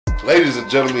Ladies and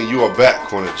gentlemen, you are back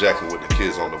Corner Jacking with the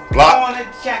kids on the block. Corner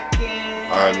Jacking.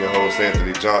 I am your host,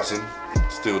 Anthony Johnson.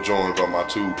 Still joined by my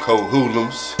two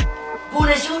co-hoodlums.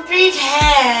 Buddha's your free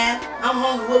time. I'm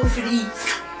hungry. What we finna eat?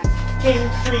 King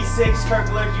 36, Kirk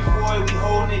Allergy Boy. We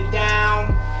holding it down.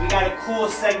 We got a cool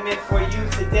segment for you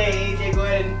today. AJ, go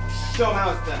ahead and show them how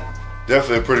it's done.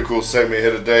 Definitely a pretty cool segment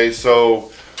here today.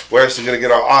 So we're actually going to get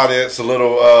our audience a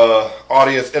little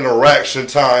audience interaction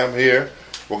time here.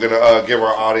 We're going to give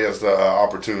our audience the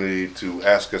opportunity to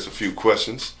ask us a few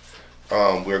questions.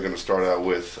 We're going to start out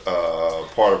with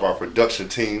part of our production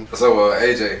team. So,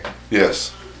 AJ.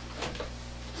 Yes.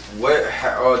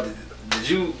 Did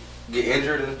you get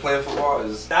injured in playing football?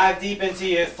 Dive deep into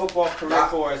your football career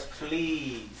for us,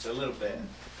 please, a little bit.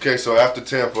 Okay, so after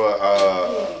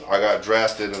Tampa, I got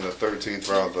drafted in the 13th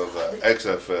round of the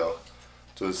XFL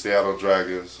to the Seattle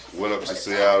Dragons. Went up to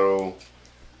Seattle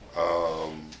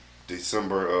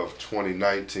December of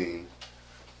 2019.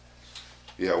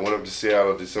 Yeah, I went up to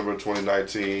Seattle December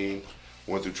 2019.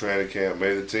 Went through training camp,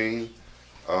 made the team.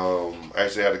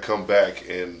 Actually had to come back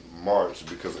in March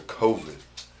because of COVID.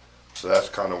 So that's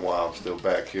kind of why I'm still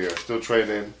back here. Still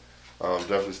training.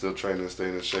 Definitely still training,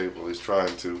 staying in shape, at least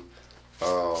trying to.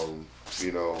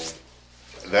 You know,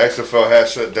 the XFL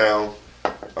has shut down.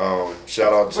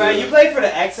 Shout out to... Bro, you played for the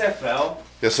XFL?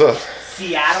 Yes, sir.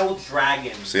 Seattle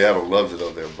Dragons. Seattle loves it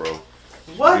up there, bro.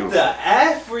 What Beautiful. the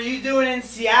F were you doing in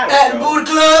Seattle, At bro?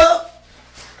 Booty Club.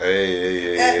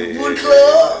 Hey. Booty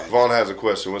Club. Vaughn has a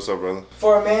question. What's up, brother?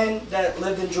 For a man that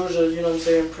lived in Georgia, you know what I'm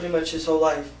saying, pretty much his whole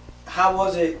life, how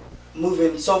was it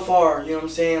moving so far, you know what I'm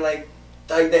saying, like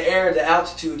the air, the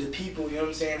altitude, the people, you know what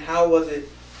I'm saying, how was it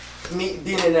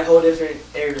being in a whole different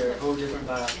area, a whole different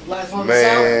vibe? Life on the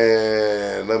south.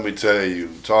 Man, let me tell you,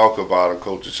 talk about a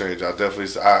culture change. I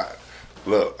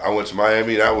went to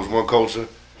Miami. That was one culture.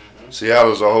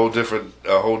 Seattle's a whole different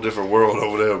world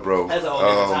over there, bro. That's a whole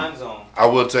different time zone. I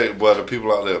will tell you, but the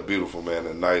people out there are beautiful, man.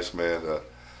 They're nice, man.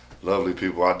 Lovely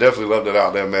people. I definitely loved it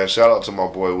out there, man. Shout out to my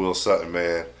boy Will Sutton,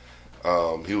 man.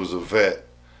 He was a vet,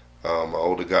 an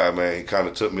older guy, man. He kind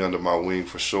of took me under my wing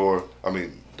for sure. I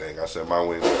mean, dang, I said my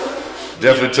wing.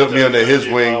 Definitely took me under his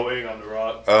wing.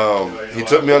 He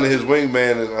took me under his wing,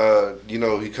 man, and you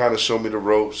know, he kind of showed me the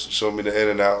ropes, showed me the in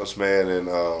and outs, man, and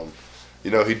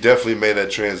you know, he definitely made that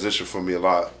transition for me a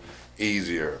lot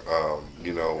easier.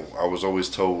 You know, I was always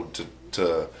told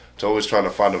to always trying to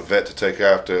find a vet to take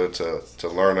after, to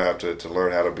learn after, to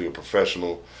learn how to be a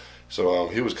professional. So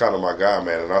he was kind of my guy,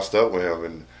 man, and I stuck with him.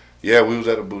 And yeah, we was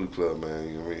at the Booty Club, man.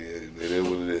 I mean, it is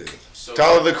what it is. So,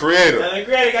 Tyler, the creator. Tyler, the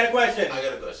creator, got a question. I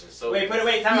got a question. So Wait, time You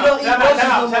out. don't eat roaches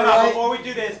no more, right? Before we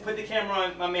do this, put the camera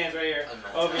on my man's right here.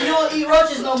 Over You here. don't eat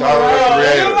roaches no more, Tyler, right?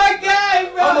 creator. You're my guy,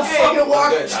 bro. I'm a Hey. fucking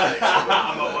walker.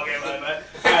 I'm a fucking man.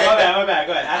 Alright, my bad.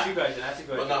 Go ahead. Ask your question.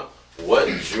 But now, what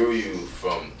drew you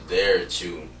from there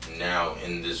to now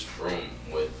in this room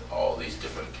with all these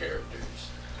different characters?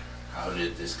 How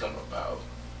did this come about?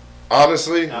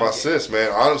 Honestly, my sis,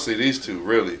 man. Honestly, these two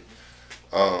really.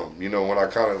 You know, when I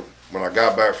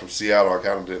got back from Seattle, I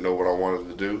kind of didn't know what I wanted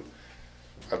to do.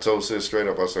 I told sis straight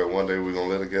up. I said, one day we're gonna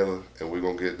live together and we're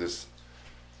gonna get this.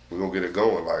 We're gonna get it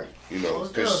going. Like, you know,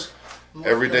 because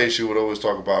every day she would always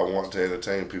talk about wanting to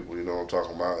entertain people. You know what I'm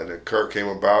talking about. And then Kirk came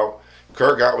about.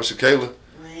 Kirk got with Shakayla.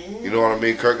 You know what I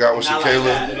mean? Kirk got with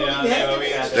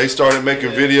Shakayla. They started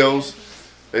making videos.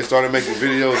 And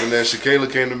then Shakayla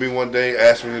came to me one day,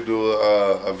 asked me to do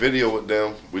a video with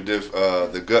them. We did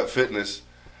the Gut Fitness,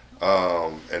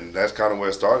 and that's kind of where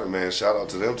it started, man. Shout out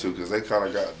to them too, because they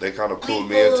kind of pulled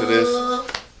me into this,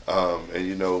 and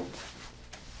you know,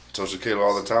 told Shakayla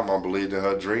all the time I believed in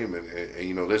her dream, and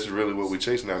you know, this is really what we're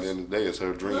chasing at the end of the day is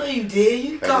her dream. No, you did.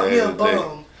 You caught me a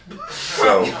bum.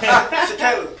 So, Tony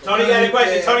got a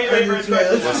question. Tony's ready for his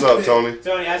question. what's up, Tony?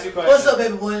 Tony, ask your question. What's up,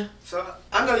 baby boy? So,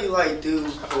 I know you like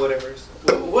dudes or whatever.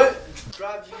 So, what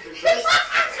drives you to dress?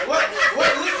 What,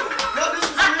 listen, no, this is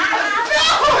serious.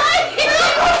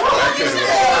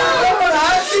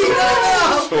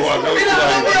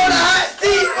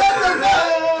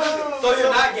 So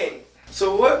you're not gay.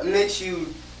 So what makes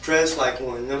you dress like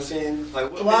one? You know what I'm saying?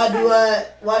 Like what Why do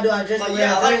I dress like, the way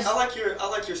yeah, I dress? I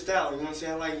like your style. You know what I'm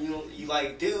saying? Like you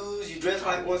like dudes. You dress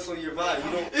like one, so your vibe.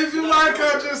 You don't. If you like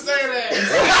her, just say that.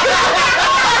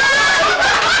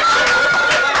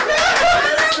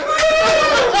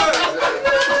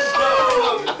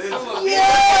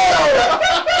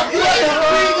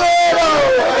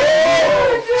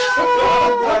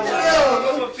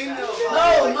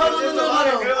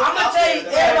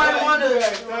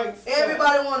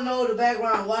 Everybody want to know the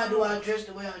background. Why do I dress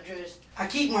the way I dress? I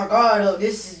keep my guard up.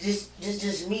 This is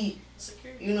just me.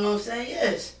 You know what I'm saying?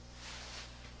 Yes.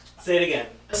 Say it again.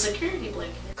 A security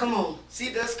blanket. Come on. See,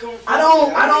 that's coming from I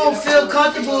don't feel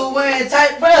comfortable wearing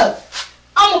tight, bruh.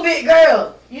 I'm a big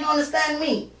girl. You understand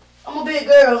me? I'm a big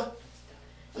girl.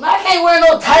 And I can't wear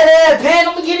no tight ass pants.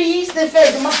 I'm gonna get a yeast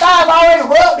infection. My thighs already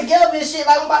rubbed together and shit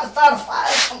like I'm about to start a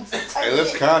fire. Hey,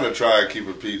 let's kind of try and keep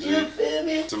it PG. You feel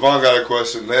me? Savon got a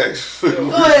question next. Go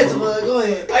ahead, Tavon. Go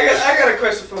ahead. I got a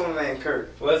question for my man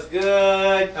Kurt. What's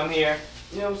good? I'm here.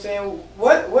 You know what I'm saying?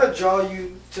 What draw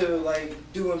you to like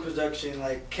doing production,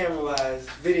 like camera wise,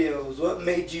 videos? What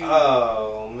made you?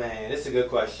 Oh man, that's a good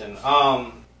question.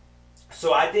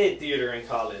 So I did theater in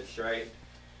college, right?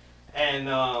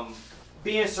 And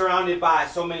being surrounded by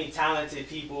so many talented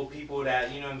people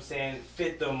that, you know what I'm saying,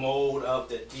 fit the mold of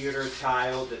the theater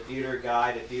child, the theater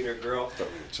guy, the theater girl.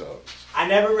 I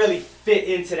never really fit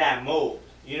into that mold.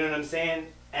 You know what I'm saying?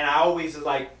 And I always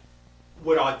like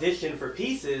would audition for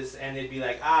pieces and they'd be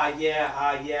like,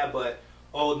 yeah, but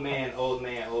old man.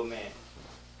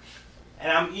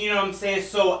 And I'm, you know what I'm saying?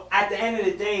 So at the end of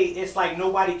the day, it's like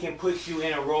nobody can put you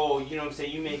in a role, you know what I'm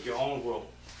saying? You make your own role.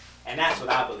 And that's what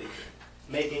I believe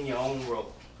in. Making your own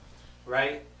role.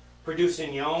 Right?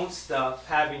 Producing your own stuff,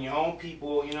 having your own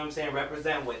people, you know what I'm saying,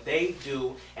 represent what they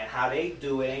do and how they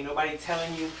do it. Ain't nobody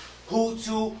telling you who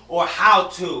to or how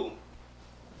to.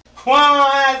 Come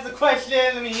on, ask the question,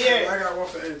 let me hear it. I got one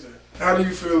for AJ. How do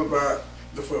you feel about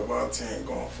the football team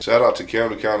going forward? Shout out to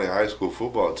Camden County High School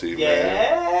football team, man.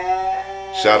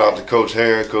 Yeah. Shout out to Coach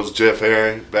Herring, Coach Jeff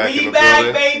Herring, back in the back,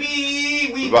 building.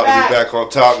 baby. We We're about back. to be back on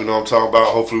top, you know what I'm talking about.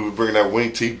 Hopefully we bring that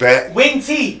wing tee back. Wing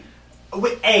T.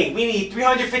 Hey, we need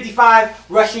 355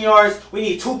 rushing yards. We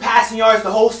need 2 passing yards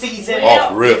the whole season.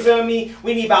 Off rip. You feel me?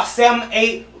 We need about 7,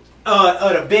 8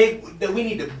 we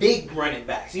need the big running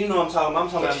backs. You know what I'm talking about?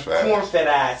 I'm talking That's about facts. corn-fed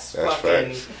ass That's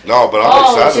fucking facts. No, but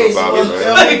I'm excited about it,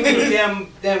 man.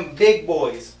 them big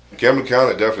boys. Camden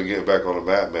County definitely getting back on the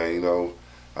map, man. You know,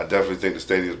 I definitely think the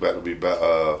stadium's about to be back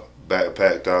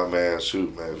packed out, man.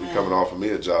 Shoot, man. If you're coming off of me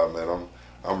a job, man,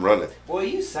 I'm running. Boy,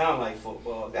 you sound like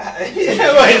football. God. What is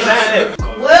that?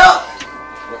 Well,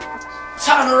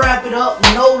 time to wrap it up.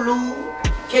 No lube.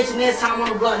 Catch you next time on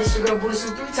the block. This your girl Booty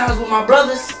Suit 3 times with my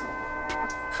brothers.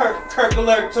 Kirk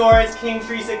Alert Torres, King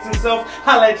 36 himself.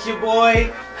 Holla at your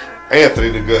boy. Anthony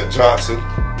the Gut Johnson.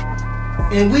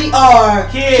 And we are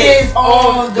Kids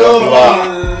on the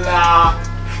block. block.